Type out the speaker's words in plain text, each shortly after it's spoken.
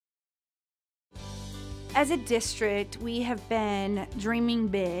As a district, we have been dreaming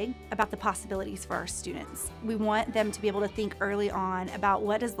big about the possibilities for our students. We want them to be able to think early on about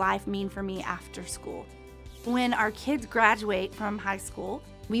what does life mean for me after school. When our kids graduate from high school,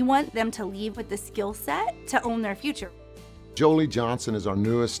 we want them to leave with the skill set to own their future. Jolie Johnson is our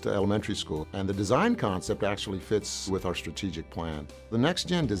newest elementary school, and the design concept actually fits with our strategic plan. The Next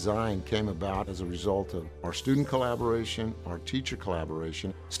Gen design came about as a result of our student collaboration, our teacher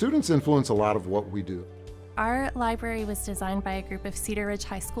collaboration. Students influence a lot of what we do. Our library was designed by a group of Cedar Ridge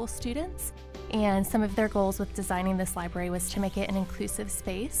High School students, and some of their goals with designing this library was to make it an inclusive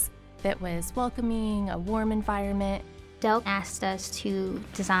space that was welcoming, a warm environment. Dell asked us to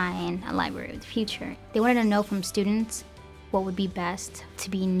design a library of the future. They wanted to know from students what would be best to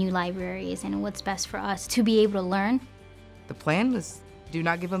be new libraries and what's best for us to be able to learn. The plan was do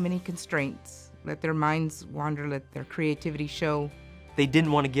not give them any constraints. Let their minds wander, let their creativity show. They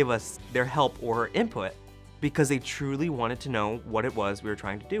didn't want to give us their help or input because they truly wanted to know what it was we were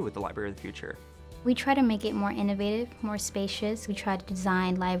trying to do with the Library of the Future. We try to make it more innovative, more spacious. We try to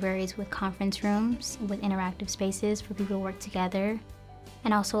design libraries with conference rooms, with interactive spaces for people to work together,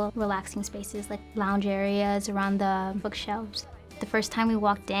 and also relaxing spaces like lounge areas around the bookshelves. The first time we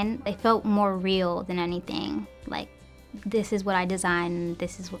walked in, it felt more real than anything. Like, this is what I designed, and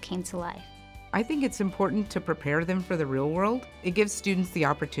this is what came to life. I think it's important to prepare them for the real world. It gives students the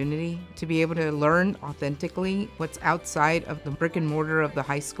opportunity to be able to learn authentically what's outside of the brick and mortar of the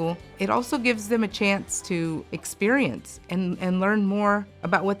high school. It also gives them a chance to experience and learn more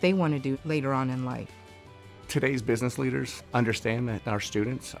about what they want to do later on in life. Today's business leaders understand that our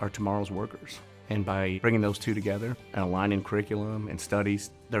students are tomorrow's workers. And by bringing those two together and aligning curriculum and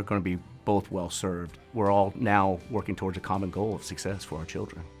studies, they're going to be both well served. We're all now working towards a common goal of success for our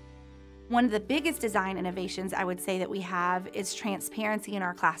children. One of the biggest design innovations I would say that we have is transparency in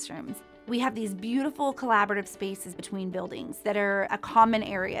our classrooms. We have these beautiful collaborative spaces between buildings that are a common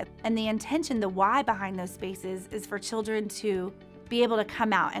area. And the intention, the why behind those spaces is for children to be able to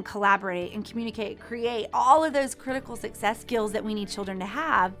come out and collaborate and communicate, create all of those critical success skills that we need children to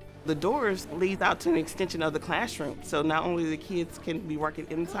have. The doors lead out to an extension of the classroom. So not only the kids can be working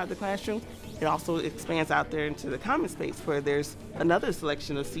inside the classroom, it also expands out there into the common space where there's another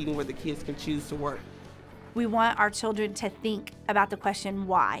selection of seating where the kids can choose to work. We want our children to think about the question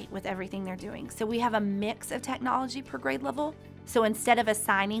why with everything they're doing. So we have a mix of technology per grade level. So instead of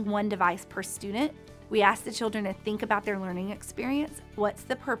assigning one device per student, we ask the children to think about their learning experience. What's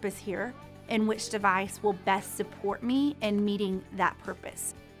the purpose here? And which device will best support me in meeting that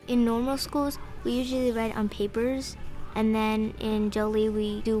purpose? In normal schools, we usually write on papers, and then in Jolie,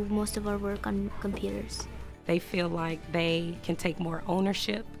 we do most of our work on computers. They feel like they can take more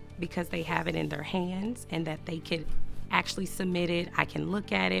ownership because they have it in their hands and that they could actually submit it. I can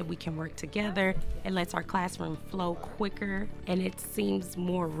look at it, we can work together. It lets our classroom flow quicker, and it seems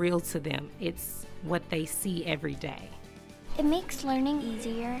more real to them. It's what they see every day. It makes learning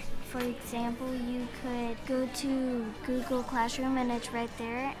easier. For example, you could go to Google Classroom and it's right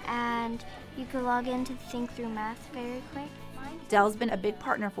there, and you could log in to think through math very quick. Dell's been a big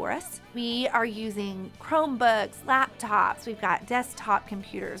partner for us. We are using Chromebooks, laptops, we've got desktop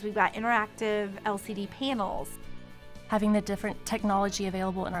computers, we've got interactive LCD panels. Having the different technology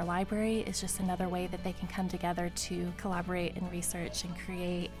available in our library is just another way that they can come together to collaborate and research and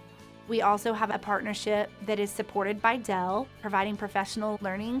create. We also have a partnership that is supported by Dell, providing professional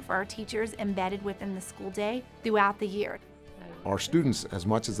learning for our teachers embedded within the school day throughout the year. Our students, as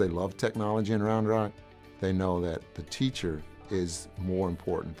much as they love technology in Round Rock, they know that the teacher is more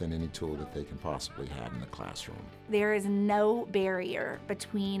important than any tool that they can possibly have in the classroom. There is no barrier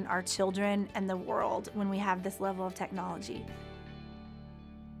between our children and the world when we have this level of technology.